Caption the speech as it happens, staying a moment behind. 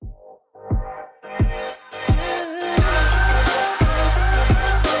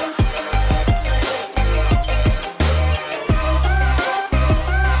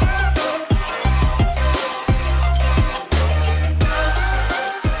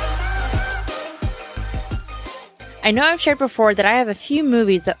I know I've shared before that I have a few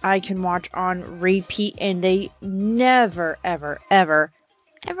movies that I can watch on repeat and they never, ever, ever,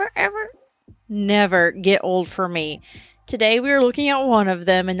 ever, ever, never get old for me. Today we are looking at one of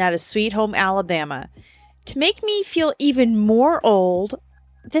them, and that is Sweet Home Alabama. To make me feel even more old,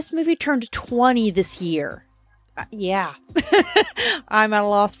 this movie turned 20 this year. Yeah, I'm at a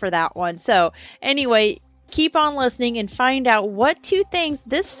loss for that one. So anyway, keep on listening and find out what two things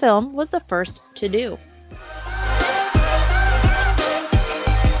this film was the first to do.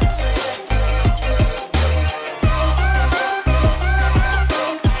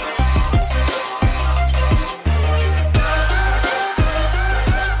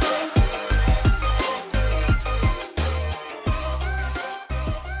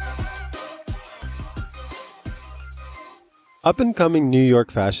 Up-and-coming New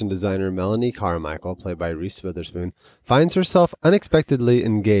York fashion designer Melanie Carmichael, played by Reese Witherspoon, finds herself unexpectedly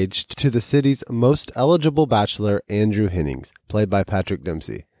engaged to the city's most eligible bachelor, Andrew Hennings, played by Patrick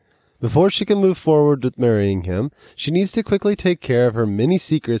Dempsey. Before she can move forward with marrying him, she needs to quickly take care of her many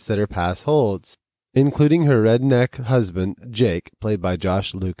secrets that her past holds, including her redneck husband, Jake, played by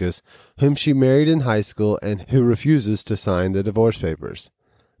Josh Lucas, whom she married in high school and who refuses to sign the divorce papers.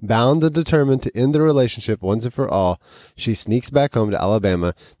 Bound and determined to end the relationship once and for all, she sneaks back home to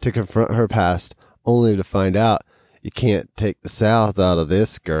Alabama to confront her past, only to find out you can't take the South out of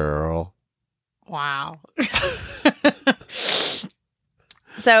this girl. Wow.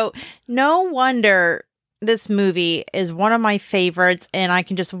 So, no wonder this movie is one of my favorites, and I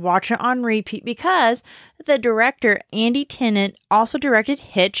can just watch it on repeat because the director, Andy Tennant, also directed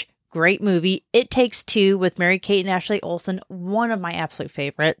Hitch. Great movie. It Takes Two with Mary-Kate and Ashley Olsen, one of my absolute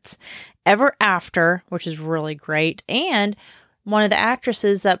favorites. Ever After, which is really great. And one of the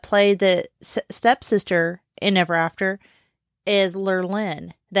actresses that played the stepsister in Ever After is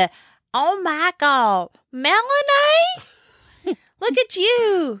Lurleen. Oh my God, Melanie, look at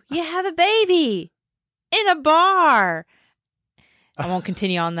you. You have a baby in a bar. I won't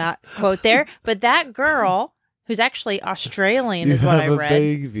continue on that quote there, but that girl, who's actually Australian, is what I read.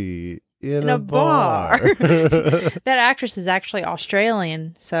 Baby in a bar. That actress is actually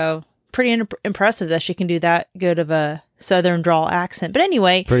Australian, so pretty impressive that she can do that good of a southern drawl accent. But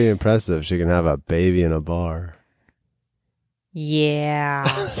anyway, pretty impressive. She can have a baby in a bar. Yeah.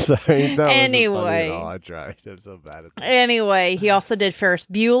 Sorry. That anyway, wasn't funny at all. I tried. I'm so bad at that. Anyway, he also did Ferris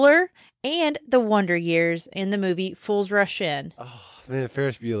Bueller and The Wonder Years in the movie Fools Rush In. Oh. Man,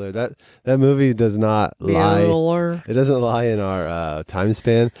 Ferris Bueller, that movie does not lie. It doesn't lie in our time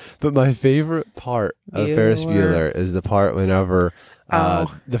span. But my favorite part of Ferris Bueller is the part whenever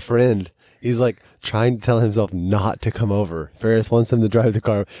the friend, he's like trying to tell himself not to come over. Ferris wants him to drive the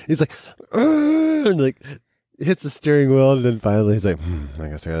car. He's like, and like hits the steering wheel, and then finally he's like, I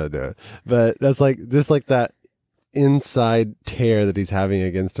guess I gotta do it. But that's like just like that inside tear that he's having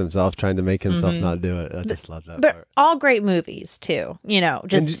against himself, trying to make himself not do it. I just love that part. All great movies too,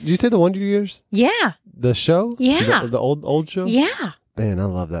 just. And did you say The Wonder Years? Yeah. The show? Yeah. The old show? Yeah. Man, I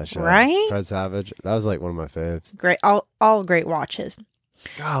love that show. Right? Fred Savage. That was like one of my faves. Great. All great watches.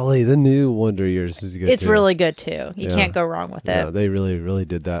 Golly, the new Wonder Years is good It's too. really good too. You can't go wrong with it. Yeah, they really, really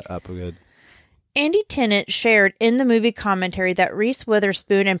did that up good. Andy Tennant shared in the movie commentary that Reese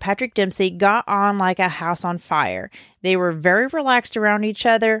Witherspoon and Patrick Dempsey got on like a house on fire. They were very relaxed around each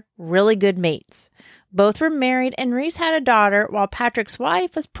other, really good mates. Both were married, and Reese had a daughter while Patrick's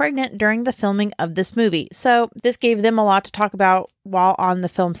wife was pregnant during the filming of this movie. So this gave them a lot to talk about while on the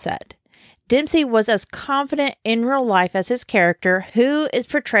film set. Dempsey was as confident in real life as his character, who is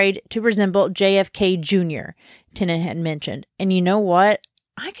portrayed to resemble JFK Jr., Tennant had mentioned. And you know what?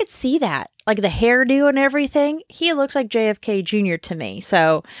 I could see that. Like the hairdo and everything. He looks like JFK Jr. to me.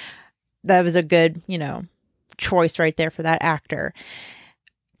 So that was a good, choice right there for that actor.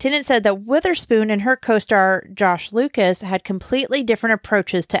 Tennant said that Witherspoon and her co-star Josh Lucas had completely different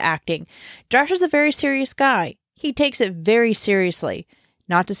approaches to acting. Josh is a very serious guy. He takes it very seriously.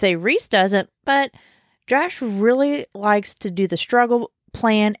 Not to say Reese doesn't, but Josh really likes to do the struggle,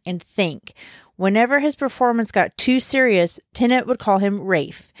 plan, and think. Whenever his performance got too serious, Tennant would call him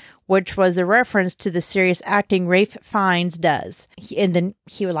Rafe, which was a reference to the serious acting Ralph Fiennes does. And then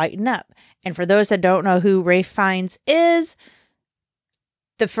he would lighten up. And for those that don't know who Ralph Fiennes is,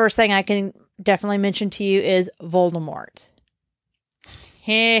 the first thing I can definitely mention to you is Voldemort.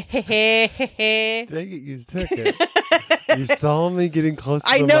 Dang it, you took it. You saw me getting close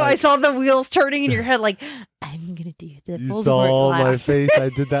to the mic. I saw the wheels turning in your head like, I'm going to do the You Voldemort saw laugh. my face. I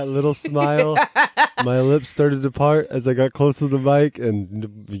did that little smile. My lips started to part as I got close to the mic,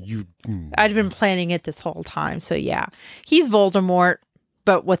 and you... I'd been planning it this whole time, so yeah. He's Voldemort,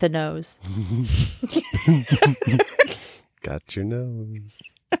 but with a nose. Got your nose.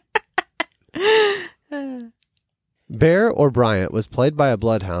 Bear or Bryant was played by a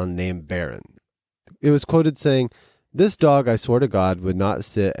bloodhound named Baron. It was quoted saying, "This dog, I swear to God, would not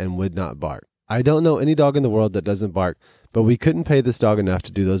sit and would not bark. I don't know any dog in the world that doesn't bark, but we couldn't pay this dog enough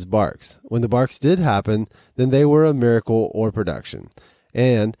to do those barks. When the barks did happen, then they were a miracle or production.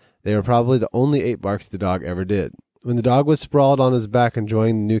 And they were probably the only 8 barks the dog ever did." When the dog was sprawled on his back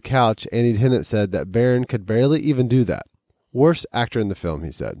enjoying the new couch, Andy Tennant said that Baron could barely even do that. Worst actor in the film,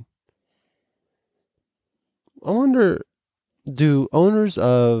 he said. I wonder, do owners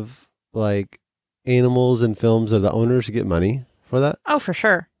of like animals in films, are the owners get money for that? Oh, for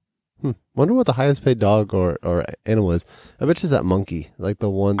sure. Wonder what the highest paid dog or animal is. I bet you it's that monkey, like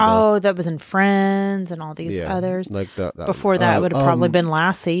the one. That was in Friends and all these others. Like that. Before that, it would have probably been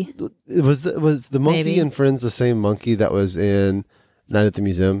Lassie. Was the monkey Maybe. in Friends the same monkey that was in Night at the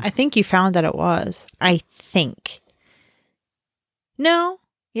Museum? I think you found that it was. I think. No.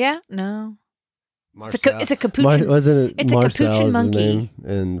 Yeah. No. Marcel. It's a capuchin. Wasn't it? It's Marcel a capuchin is his monkey. name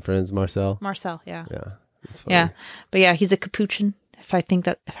in Friends. Marcel. Marcel. Yeah. Yeah. That's funny. Yeah. But yeah, he's a capuchin. If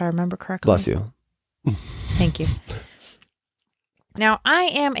I remember correctly. Bless you. Thank you. Now, I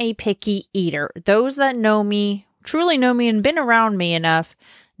am a picky eater. Those that know me, truly know me and been around me enough,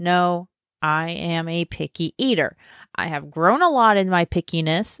 know I am a picky eater. I have grown a lot in my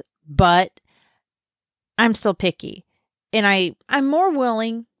pickiness, but I'm still picky. And I'm more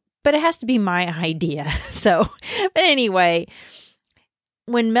willing, but it has to be my idea. So, but anyway,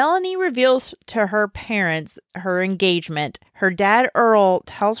 when Melanie reveals to her parents her engagement, her dad, Earl,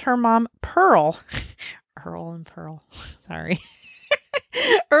 tells her mom, Pearl, Earl and Pearl, sorry.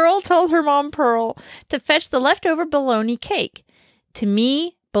 Earl tells her mom, Pearl, to fetch the leftover bologna cake. To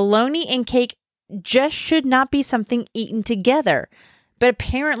me, bologna and cake just should not be something eaten together. But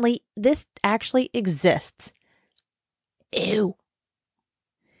apparently, this actually exists. Ew.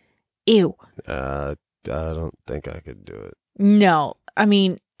 Ew. I don't think I could do it. No, I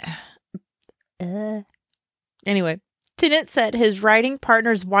mean, anyway, Tennant said his writing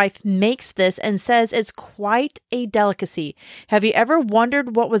partner's wife makes this and says it's quite a delicacy. Have you ever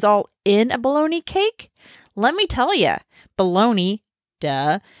wondered what was all in a bologna cake? Let me tell you, bologna,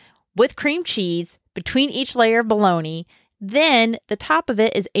 with cream cheese between each layer of bologna. Then the top of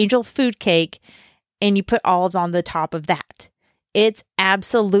it is angel food cake, and you put olives on the top of that. It's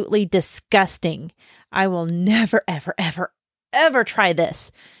absolutely disgusting. I will never, ever, ever, ever try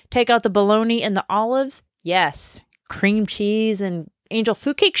this. Take out the bologna and the olives. Yes. Cream cheese and angel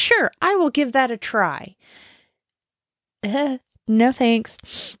food cake. Sure. I will give that a try. No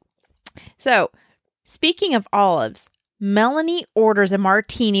thanks. So, speaking of olives, Melanie orders a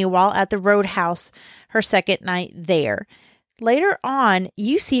martini while at the Roadhouse her second night there. Later on,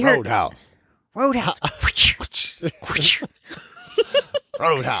 you see her... Roadhouse. Roadhouse.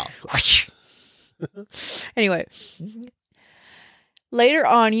 Anyway, later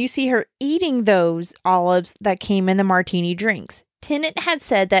on, you see her eating those olives that came in the martini drinks. Tennant had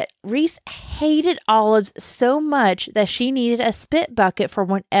said that Reese hated olives so much that she needed a spit bucket for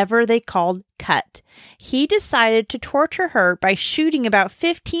whenever they called cut. He decided to torture her by shooting about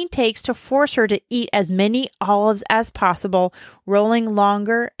 15 takes to force her to eat as many olives as possible, rolling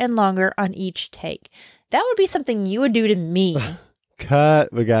longer and longer on each take. That would be something you would do to me.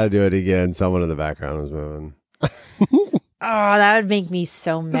 Cut. We got to do it again. Someone in the background was moving. Oh, that would make me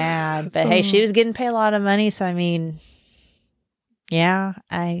so mad. But hey, she was getting paid a lot of money. So, I mean, yeah,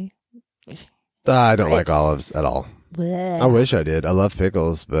 I don't like olives at all. Bleh. I wish I did. I love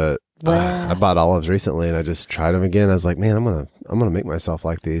pickles, but I bought olives recently and I just tried them again. I was like, man, I'm gonna make myself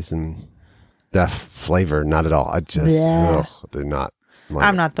like these, and that flavor, not at all. I just do not like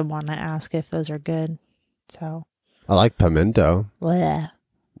I'm it. not the one to ask if those are good. So, I like pimento. bleh.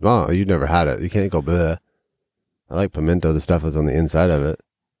 Oh, you've never had it. You can't go bleh. I like pimento, the stuff that's on the inside of it.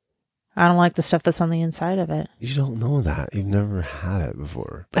 I don't like the stuff that's on the inside of it. You don't know that. You've never had it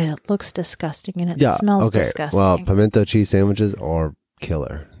before. But it looks disgusting and it smells disgusting. Well, pimento cheese sandwiches are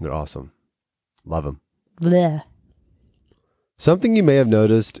killer. They're awesome. Love them. Bleh. Something you may have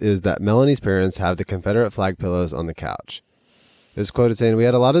noticed is that Melanie's parents have the Confederate flag pillows on the couch. It was quoted saying, "We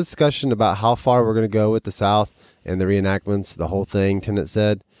had a lot of discussion about how far we're going to go with the South and the reenactments, the whole thing," Tennant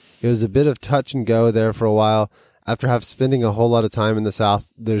said. "It was a bit of touch and go there for a while. After spending a whole lot of time in the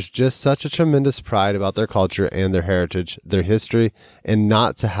South, there's just such a tremendous pride about their culture and their heritage, their history, and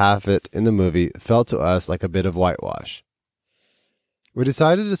not to have it in the movie felt to us like a bit of whitewash. We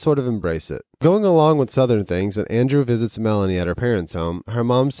decided to sort of embrace it. Going along with Southern things, when Andrew visits Melanie at her parents' home, her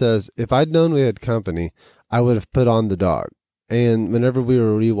mom says, if I'd known we had company, I would have put on the dog. And whenever we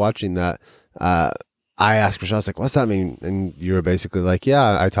were rewatching that, I asked Rochelle, I was like, what's that mean? And you were basically like,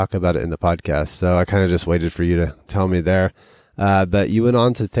 yeah, I talk about it in the podcast. So I kind of just waited for you to tell me there. But you went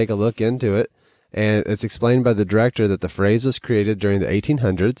on to take a look into it. And it's explained by the director that the phrase was created during the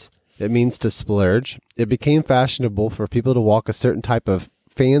 1800s. It means to splurge. It became fashionable for people to walk a certain type of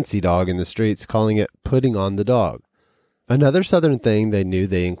fancy dog in the streets, calling it putting on the dog. Another Southern thing they knew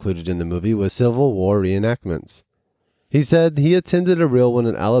they included in the movie was Civil War reenactments. He said he attended a real one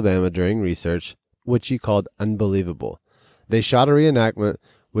in Alabama during research, which he called unbelievable. They shot a reenactment,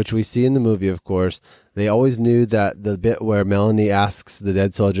 which we see in the movie, of course. They always knew that the bit where Melanie asks the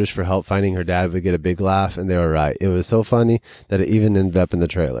dead soldiers for help finding her dad would get a big laugh, and they were right. It was so funny that it even ended up in the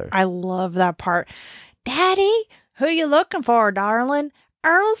trailer. I love that part. Daddy, who you looking for, darling?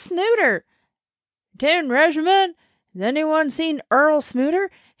 Earl Snooter. 10 Regiment. Has anyone seen Earl Snooter?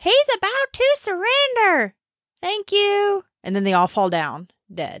 He's about to surrender. Thank you. And then they all fall down,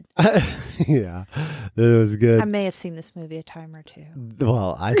 dead. Yeah, it was good. I may have seen this movie a time or two.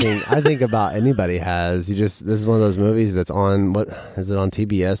 Well, I think about anybody has. This is one of those movies that's on, what is it, on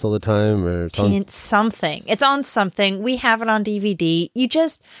TBS all the time, or something? It's on something. We have it on DVD.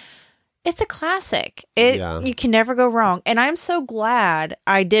 It's a classic. You can never go wrong. And I'm so glad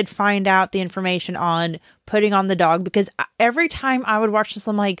I did find out the information on putting on the dog, because every time I would watch this,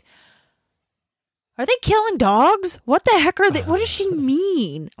 I'm like, are they killing dogs? What the heck are they? What does she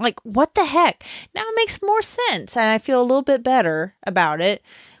mean? Like, what the heck? Now it makes more sense, and I feel a little bit better about it.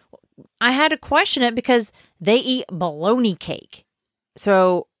 I had to question it because they eat bologna cake.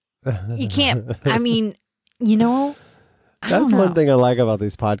 So you can't, I mean, that's one thing I like about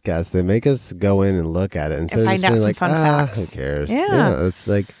these podcasts. They make us go in and look at it instead of just being like, who cares? Yeah. It's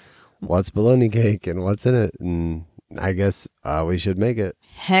like, what's bologna cake and what's in it? And I guess we should make it.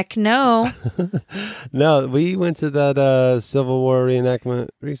 Heck no. No, we went to that Civil War reenactment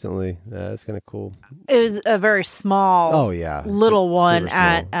recently. That's kind of cool. It was a very small, little one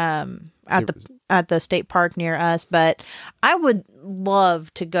at the state park near us. But I would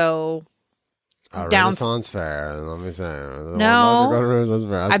love to go. Renaissance fair. Let me say.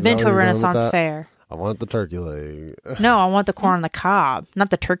 I've been to a Renaissance fair. I want the turkey leg. No, I want the corn on the cob, not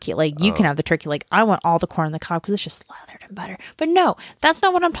the turkey leg. You can have the turkey leg. I want all the corn on the cob because it's just slathered in butter. But no, that's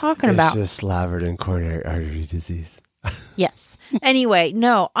not what I'm talking about. It's just slathered in coronary artery disease. Yes. Anyway,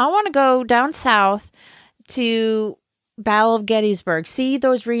 no, I want to go down south to Battle of Gettysburg, see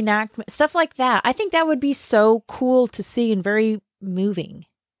those reenactments, stuff like that. I think that would be so cool to see and very moving.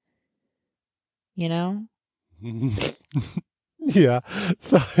 You know? Yeah.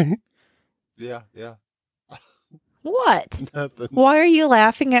 Sorry. Yeah. What? Nothing. Why are you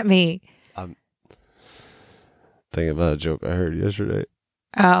laughing at me? I'm thinking about a joke I heard yesterday.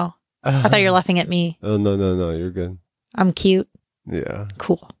 Oh, I thought you were laughing at me. Oh, no. You're good. I'm cute. Yeah.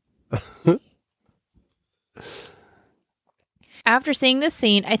 Cool. After seeing this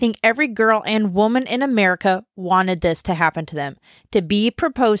scene, I think every girl and woman in America wanted this to happen to them. To be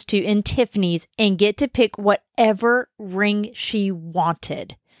proposed to in Tiffany's and get to pick whatever ring she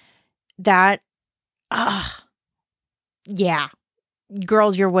wanted. That, yeah.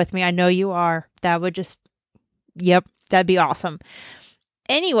 Girls, you're with me. I know you are. That would just, yep, that'd be awesome.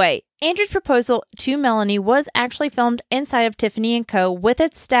 Anyway, Andrew's proposal to Melanie was actually filmed inside of Tiffany & Co. with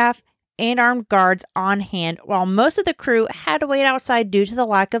its staff and armed guards on hand, while most of the crew had to wait outside due to the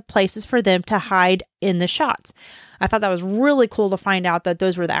lack of places for them to hide in the shots. I thought that was really cool to find out that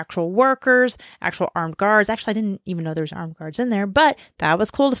those were the actual workers, actual armed guards. Actually, I didn't even know there was armed guards in there, but that was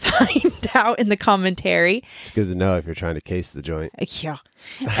cool to find out in the commentary. It's good to know if you're trying to case the joint. Yeah.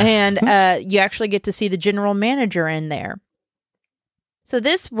 And you actually get to see the general manager in there. So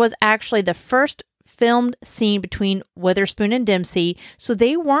this was actually the first filmed scene between Witherspoon and Dempsey, so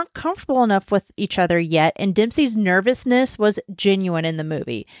they weren't comfortable enough with each other yet, and Dempsey's nervousness was genuine in the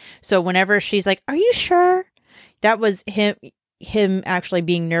movie. So whenever she's like, "Are you sure?" That was him actually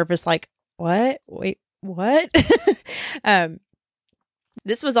being nervous, like, what? Wait, what?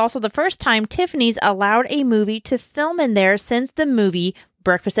 This was also the first time Tiffany's allowed a movie to film in there since the movie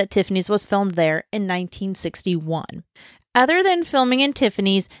Breakfast at Tiffany's was filmed there in 1961. Other than filming in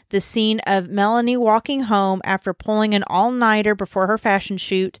Tiffany's, the scene of Melanie walking home after pulling an all-nighter before her fashion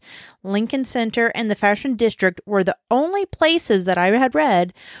shoot, Lincoln Center, and the Fashion District were the only places that I had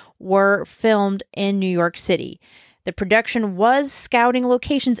read were filmed in New York City. The production was scouting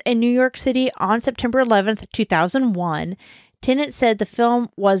locations in New York City on September 11th, 2001. Tennant said the film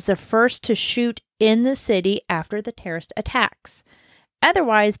was the first to shoot in the city after the terrorist attacks.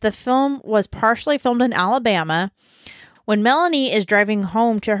 Otherwise, the film was partially filmed in Alabama. When Melanie is driving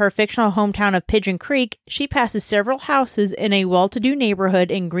home to her fictional hometown of Pigeon Creek, she passes several houses in a well-to-do neighborhood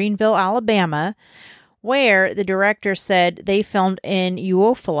in Greenville, Alabama. where the director said they filmed in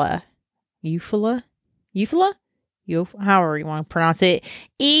Eufaula. Eufaula? However you want to pronounce it.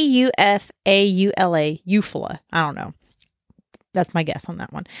 Eufaula. Eufaula. I don't know. That's my guess on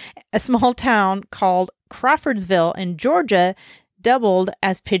that one. A small town called Crawfordsville in Georgia doubled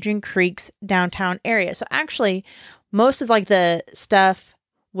as Pigeon Creek's downtown area. So actually, most of like the stuff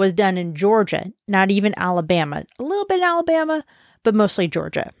was done in Georgia, not even Alabama. A little bit in Alabama, but mostly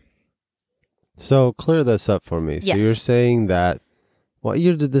Georgia. So clear this up for me. So Yes. you're saying that, what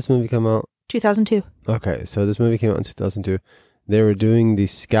year did this movie come out? 2002. Okay, so this movie came out in 2002. They were doing the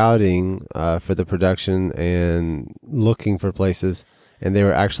scouting for the production and looking for places, and they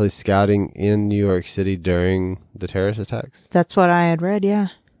were actually scouting in New York City during the terrorist attacks. That's what I had read, yeah.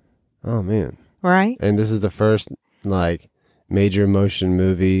 Oh, man. Right? And this is the first, like, major motion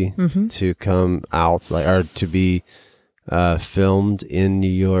movie Mm-hmm. to come out, like, or to be filmed in New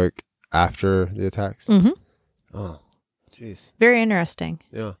York after the attacks. Mm-hmm. Oh, jeez. Very interesting.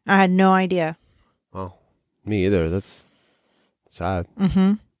 Yeah. I had no idea. Oh, me either. That's sad.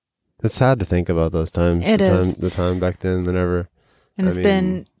 Mm-hmm. It's sad to think about those times. It is. The time back then, whenever. And it's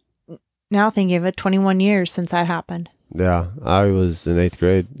been, now thinking of it, 21 years since that happened. Yeah, I was in 8th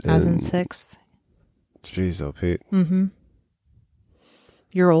grade. I was in and- 6th. Jeez, oh, Pete. Mm-hmm.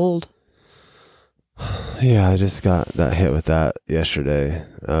 You're old. Yeah, I just got that hit with that yesterday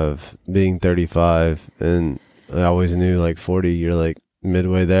of being 35, and I always knew like 40, you're like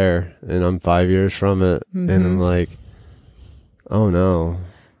midway there, and I'm 5 years from it, and I'm like, oh no.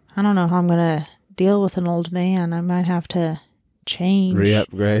 I don't know how I'm going to deal with an old man. I might have to change.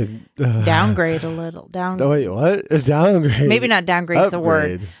 Re-upgrade. Downgrade a little. No, wait, what? Downgrade? Maybe not downgrade is the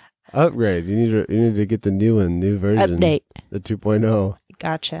word. Upgrade. You need to get the new one, new version. Update. The 2.0.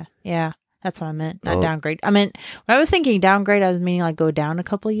 Gotcha. Yeah. That's what I meant. Not Oh. downgrade. I meant, when I was thinking downgrade, I was meaning like go down a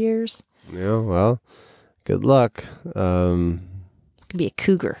couple of years. Yeah, well, good luck. Could be a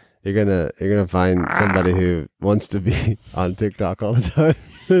cougar. You're gonna find somebody who wants to be on TikTok all the time.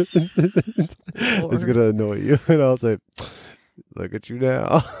 It's gonna annoy you, and I'll say, "Look at you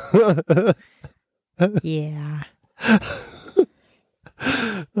now." Yeah.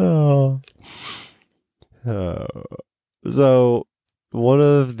 Oh. So one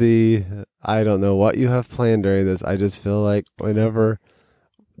of the, I don't know what you have planned during this. I just feel like whenever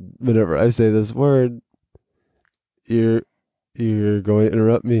I say this word, you're going to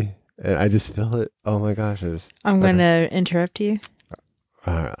interrupt me, and I just feel it. Oh my gosh! I'm going to interrupt you.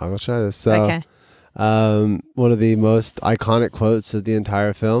 All right, I'll try this. So, Okay. one of the most iconic quotes of the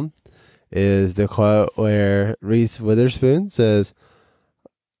entire film is the quote where Reese Witherspoon says,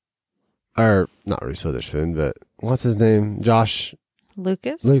 or not Reese Witherspoon, but what's his name? Josh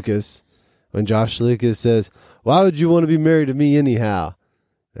Lucas. When Josh Lucas says, "Why would you want to be married to me anyhow?"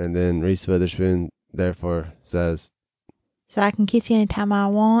 And then Reese Witherspoon therefore says, So I can kiss you anytime I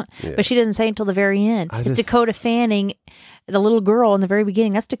want. Yeah. But she doesn't say until the very end. It's Dakota Fanning, the little girl in the very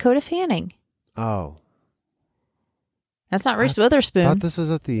beginning. That's Dakota Fanning. "Oh, That's not Reese Witherspoon. I thought this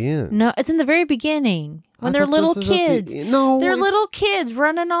was at the end." No, it's in the very beginning when I they're thought little this was at kids. No, They're it's- little kids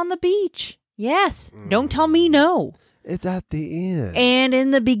running on the beach. Yes. Don't tell me no. It's at the end. And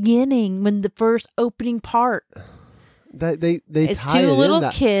in the beginning, when the first opening part, They it's tie it two in little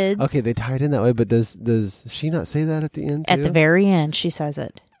that- kids. Okay, they tie it in that way, but does she not say that at the end? At the too? very end, she says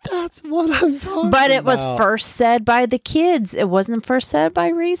it. That's what I'm talking about. But it was first said by the kids. It wasn't first said by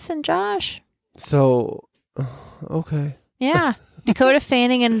Reese and Josh. So, okay. Yeah. Dakota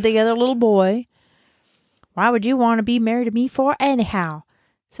Fanning and the other little boy. Why would you want to be married to me for anyhow?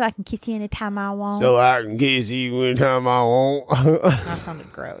 So I can kiss you anytime I want. So I can kiss you anytime I want. That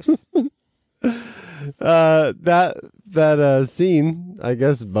sounded gross. That scene, I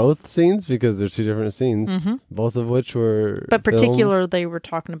guess both scenes, because they're two different scenes, both of which were But filmed. particular, they were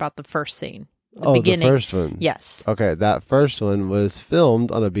talking about the first scene. The the beginning. first one. Yes. Okay, that first one was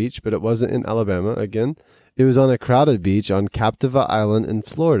filmed on a beach, but it wasn't in Alabama. Again, it was on a crowded beach on Captiva Island in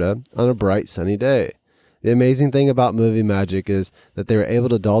Florida on a bright sunny day. The amazing thing about movie magic is that they were able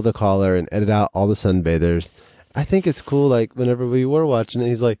to dull the color and edit out all the sunbathers. I think it's cool, like, whenever we were watching it,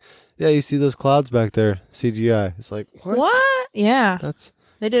 he's like, yeah, you see those clouds back there, CGI. It's like, what? Yeah. That's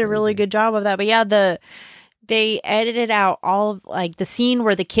They did a really good job of that. But yeah, they edited out all of like the scene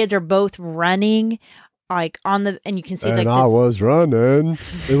where the kids are both running like on the, and you can see and like I this. was running.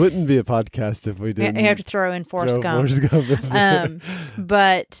 It wouldn't be a podcast if we didn't. You have to throw in Forrest throw Gump. Forrest Gump in there.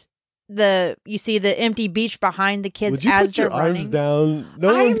 But you see the empty beach behind the kids Would you as put they're your arms running. down?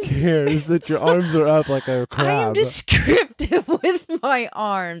 No one cares that your arms are up like a crab. I am descriptive with my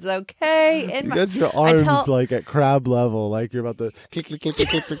arms, okay? And You got your arms tell- like at crab level, like you're about to click, click, click, click,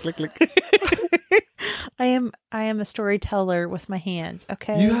 click, click, click, click. I am a storyteller with my hands,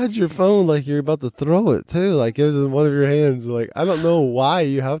 okay? You had your phone like you're about to throw it too. Like it was in one of your hands. Like, I don't know why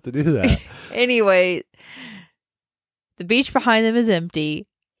you have to do that. Anyway, the beach behind them is empty.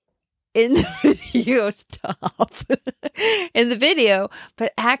 In the video, stop. In the video,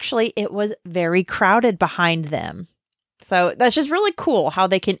 but actually it was very crowded behind them. So that's just really cool how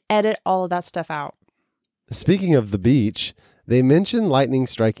they can edit all of that stuff out. Speaking of the beach, they mention lightning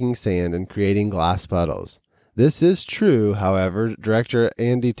striking sand and creating glass puddles. This is true, however, director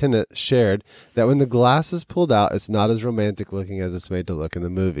Andy Tennant shared that when the glass is pulled out, it's not as romantic looking as it's made to look in the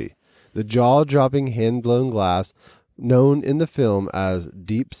movie. The jaw-dropping hand-blown glass, known in the film as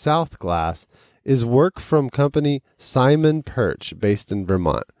Deep South glass, is work from company Simon Birch, based in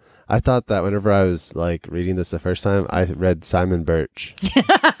Vermont. I thought that whenever I was like reading this the first time, I read Simon Birch.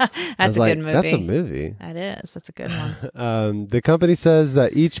 That's a good movie. That's a movie. That is. That's a good one. The company says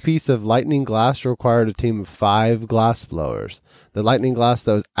that each piece of lightning glass required a team of 5 glass blowers. The lightning glass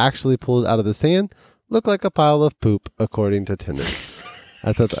that was actually pulled out of the sand looked like a pile of poop, according to Tennant.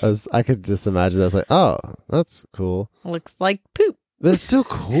 I thought that was, I could just imagine that's like, oh, that's cool. Looks like poop. But it's still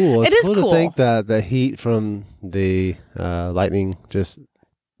cool. It's It is cool to cool. think that the heat from the lightning just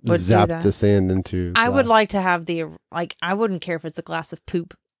Would do zapped that. the sand into I would glass. like to have I wouldn't care if it's a glass of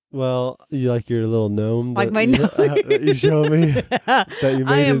poop. Well, you like your little gnome Like that my you, gnome. that you show me that you made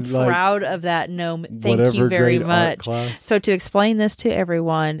I am in, like, proud of that gnome. Thank whatever you very grade art much. class. So to explain this to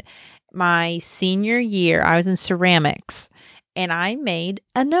everyone, my senior year, I was in ceramics and I made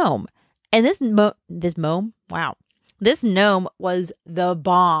a gnome. And this gnome was the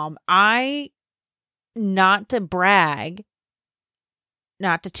bomb. Not to brag,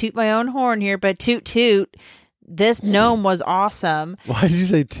 not to toot my own horn here, but toot toot, this gnome was awesome. Why did you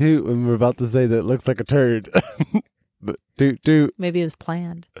say toot when we're about to say that it looks like a turd? But toot toot. Maybe it was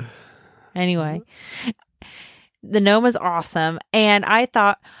planned. Anyway, the gnome is awesome. And I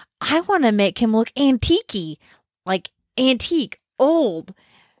thought, I want to make him look antique-y, like antique, old.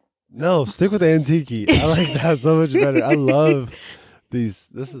 No, stick with antique. I like that so much better. I love these.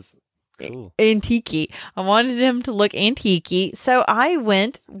 This is cool. Antique. I wanted him to look antique. So I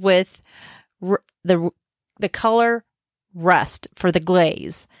went with the color rust for the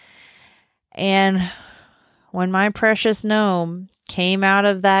glaze. And when my precious gnome came out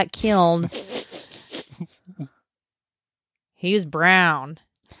of that kiln, he was brown.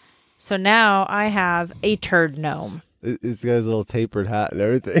 So now I have a turd gnome. It's got his little tapered hat and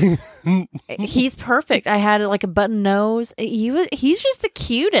everything. He's perfect. I had like a button nose. He's just the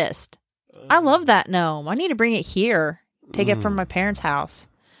cutest. I love that gnome. I need to bring it here. Take it from my parents' house.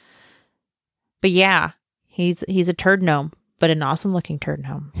 But yeah, he's a turd gnome, but an awesome looking turd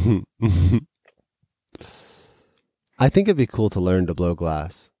gnome. I think it'd be cool to learn to blow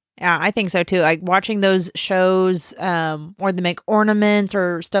glass. Yeah, I think so too. Like watching those shows, or they make ornaments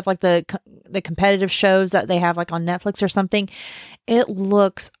or stuff like the competitive shows that they have like on Netflix or something. It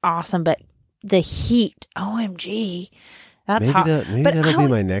looks awesome, but the heat, OMG, that's hot. Maybe But that'll be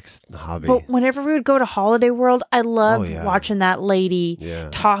my next hobby. But whenever we would go to Holiday World, I loved yeah. watching that lady Yeah.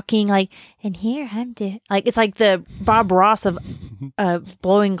 talking like, and here I'm doing, like, it's like the Bob Ross of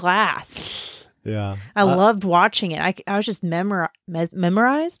blowing glass. Yeah. I loved watching it. I was just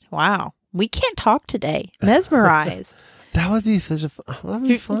memorized. Wow. We can't talk today. Mesmerized. That would be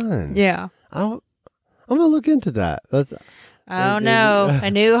fun. Yeah. I'm gonna look into that. Oh no.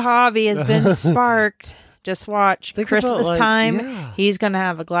 A new hobby has been sparked. Just watch. Think Christmas about, like, time. yeah. He's going to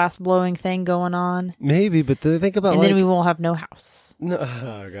have a glass blowing thing going on. Maybe, but then think about And like then we will have no house. no,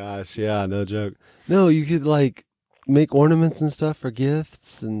 oh gosh, yeah, no joke. No, you could like make ornaments and stuff for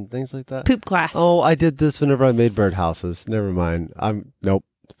gifts and things like that. Poop glass. Oh, I did this whenever I made birdhouses. Never mind. Nope.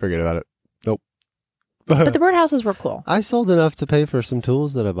 Forget about it. Nope. But the birdhouses were cool. I sold enough to pay for some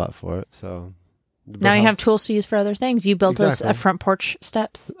tools that I bought for it. So Now you have tools to use for other things. You built us a Exactly. front porch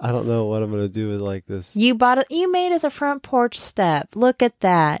steps. I don't know what I'm gonna do with like this. You made us a front porch step. Look at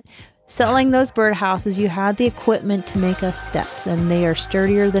that. Selling those birdhouses, you had the equipment to make us steps, and they are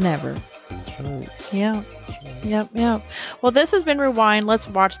sturdier than ever. That's right. Yeah. Yep. Well, this has been Rewind. Let's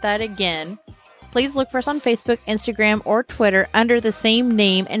watch that again. Please look for us on Facebook, Instagram, or Twitter under the same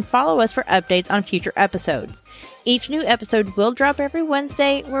name and follow us for updates on future episodes. Each new episode will drop every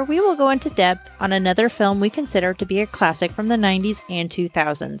Wednesday, where we will go into depth on another film we consider to be a classic from the 90s and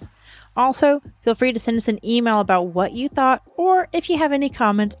 2000s. Also, feel free to send us an email about what you thought or if you have any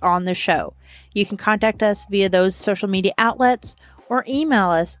comments on the show. You can contact us via those social media outlets or email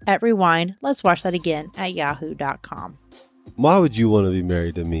us at rewindlet'swatchthatagain@yahoo.com. Why would you want to be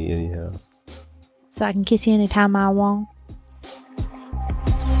married to me anyhow? So I can kiss you anytime I want.